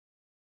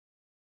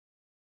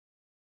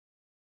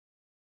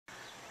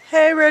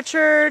Hey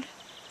Richard,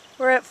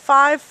 we're at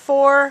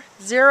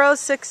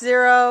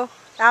 54060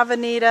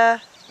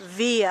 Avenida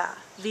Villa,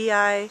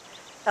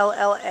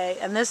 V-I-L-L-A,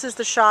 and this is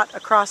the shot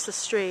across the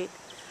street.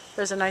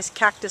 There's a nice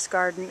cactus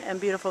garden and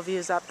beautiful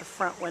views out the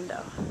front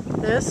window.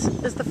 This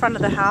is the front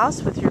of the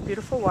house with your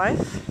beautiful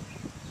wife.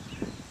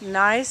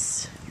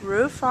 Nice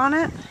roof on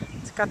it.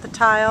 It's got the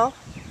tile.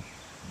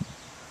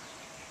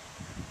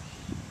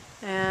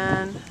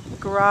 And the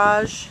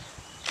garage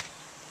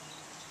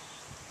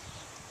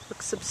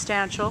looks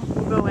substantial.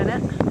 We'll go in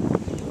it.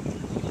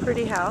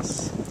 Pretty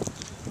house.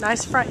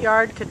 Nice front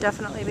yard, could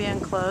definitely be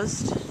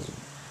enclosed.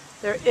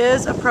 There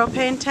is a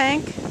propane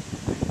tank,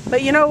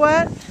 but you know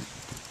what?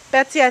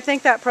 Betsy, I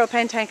think that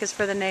propane tank is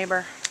for the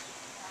neighbor,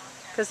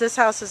 because this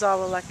house is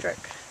all electric.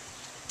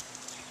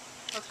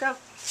 Let's go.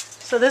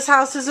 So this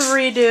house is a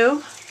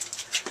redo.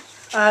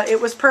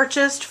 It was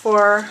purchased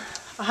for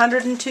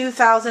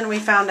 $102,000, we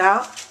found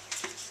out.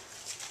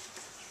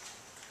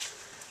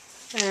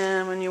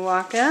 And when you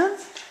walk in,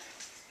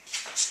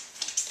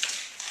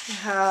 you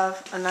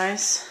have a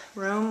nice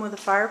room with a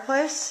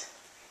fireplace.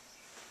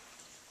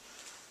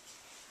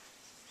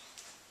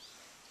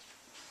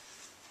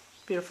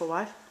 Beautiful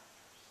wife.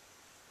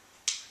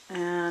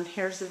 And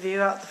here's the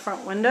view out the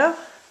front window.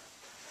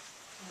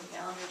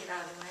 Yeah, let me get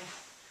out of the way.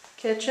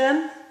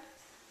 Kitchen.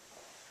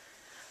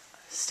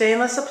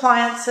 Stainless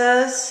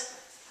appliances.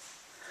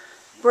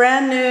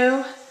 Brand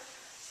new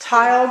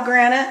tile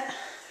granite.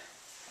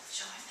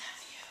 Show him that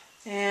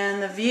view.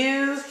 And the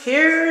view,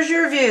 here's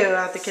your view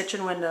out the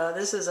kitchen window.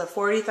 This is a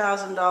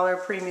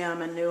 $40,000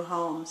 premium in new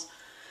homes.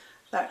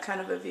 That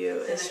kind of a view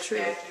is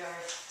truly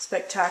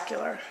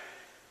spectacular.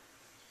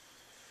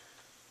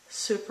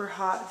 Super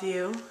hot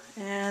view.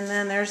 And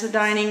then there's the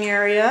dining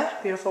area.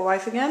 Beautiful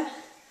wife again.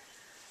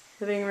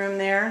 Living room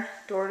there.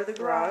 Door to the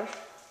garage.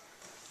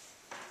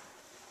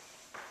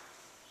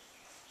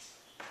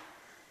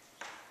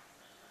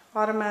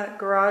 Automatic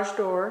garage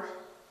door.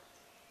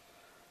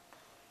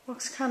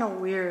 Looks kind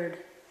of weird.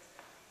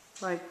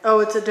 Like,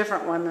 oh, it's a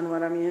different one than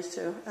what I'm used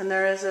to. And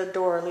there is a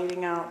door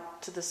leading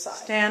out to the side.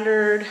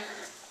 Standard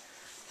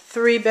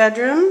 3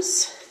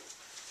 bedrooms.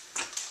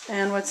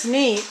 And what's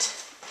neat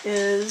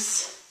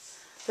is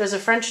there's a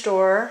French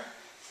door.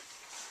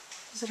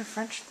 Is it a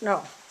French?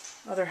 No.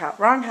 Other house.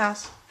 Wrong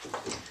house.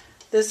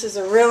 This is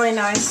a really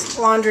nice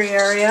laundry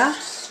area.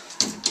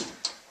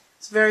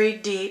 It's very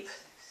deep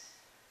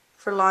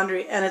for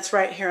laundry, and it's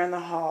right here in the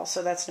hall,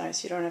 so that's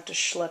nice. You don't have to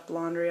schlep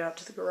laundry out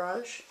to the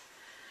garage.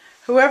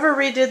 Whoever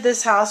redid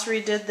this house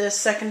redid this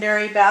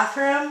secondary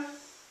bathroom.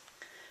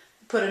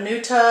 Put a new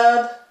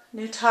tub,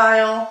 new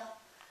tile,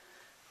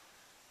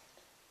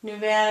 new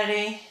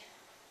vanity.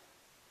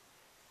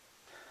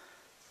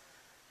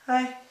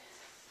 Hi.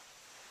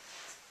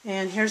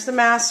 And here's the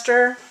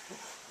master.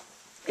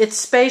 It's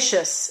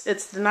spacious.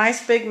 It's the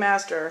nice big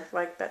master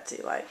like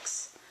Betsy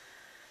likes.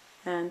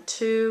 And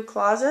 2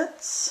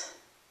 closets.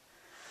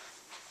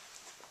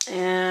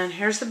 And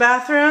here's the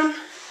bathroom.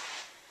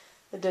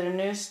 They did a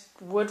new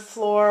wood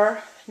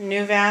floor,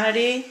 new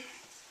vanity,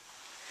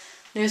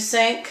 new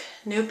sink,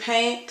 new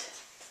paint,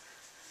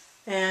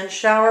 and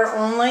shower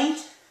only.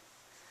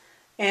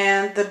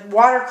 And the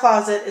water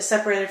closet is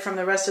separated from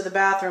the rest of the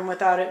bathroom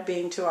without it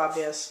being too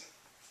obvious.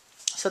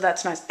 So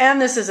that's nice.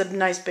 And this is a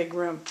nice big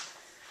room.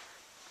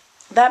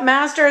 That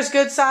master is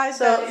good size.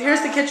 So here's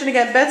the kitchen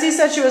again. Betsy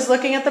said she was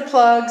looking at the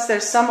plugs.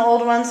 There's some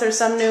old ones, there's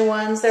some new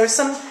ones. There's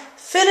some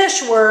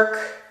finish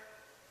work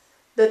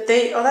that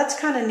they, oh, that's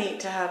kind of neat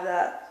to have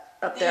that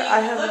up there.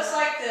 Looks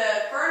like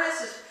the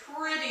furnace is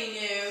pretty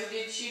new.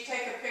 Did you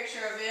take a picture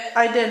of it?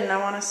 I didn't. I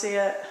want to see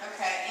it.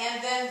 Okay,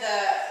 and then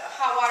the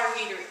hot water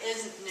heater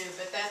isn't new,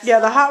 but that's... Yeah,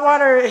 the hot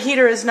water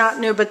heater is not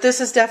new, but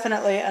this is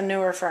definitely a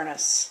newer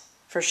furnace,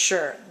 for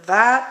sure.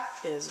 That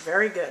is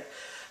very good.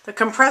 The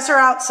compressor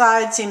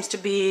outside seems to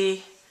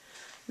be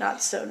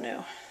not so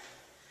new.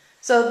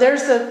 So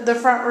there's the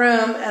front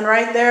room, and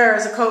right there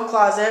is a coat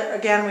closet.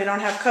 Again, we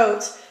don't have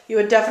coats. You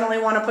would definitely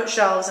want to put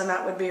shelves, and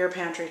that would be your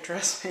pantry,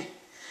 trust me.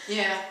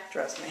 Yeah.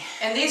 Trust me.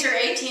 And these are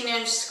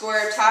 18-inch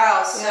square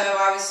tiles, Yeah. so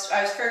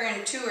I was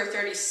figuring 2 or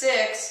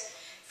 36.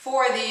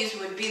 4 of these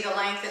would be the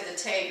length of the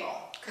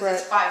table, because Right.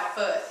 it's 5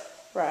 foot.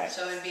 Right.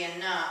 So it would be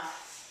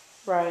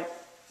enough. Right.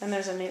 And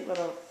there's a neat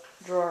little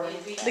drawer.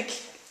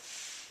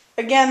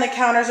 Again, the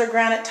counters are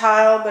granite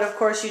tile, but of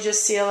course you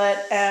just seal it,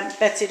 and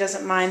Betsy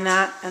doesn't mind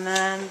that. And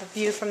then the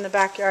view from the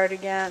backyard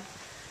again,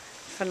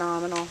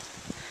 phenomenal.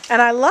 And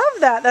I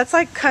love that. That's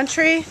like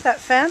country, that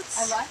fence.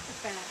 I like the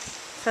fence.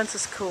 Fence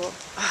is cool.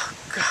 Oh,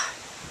 God.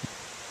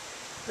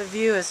 The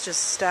view is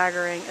just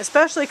staggering,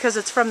 especially because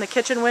it's from the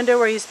kitchen window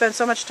where you spend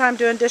so much time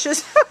doing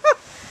dishes.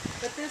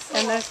 But this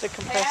And there's the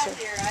compressor. pad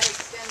here, I'd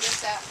extend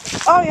this out.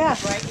 Oh, yeah.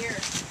 Right here.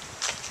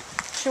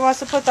 She wants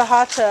to put the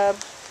hot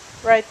tub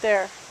right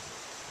there.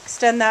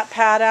 Extend that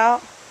pad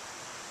out.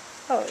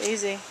 Oh,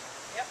 easy.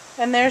 Yep.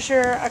 And there's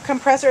your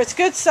compressor. It's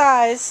good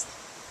size.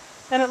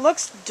 And it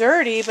looks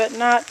dirty, but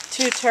not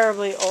too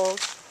terribly old.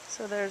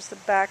 So there's the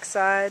back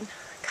side.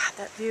 God,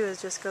 that view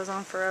just goes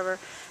on forever.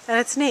 And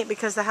it's neat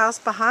because the house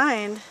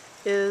behind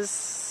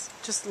is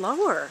just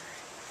lower.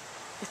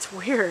 It's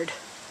weird.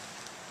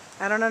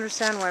 I don't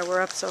understand why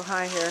we're up so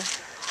high here.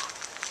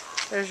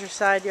 There's your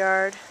side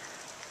yard.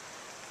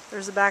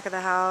 There's the back of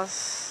the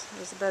house.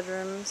 There's the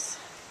bedrooms.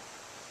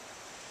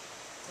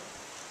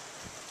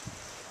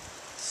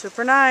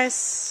 Super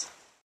nice.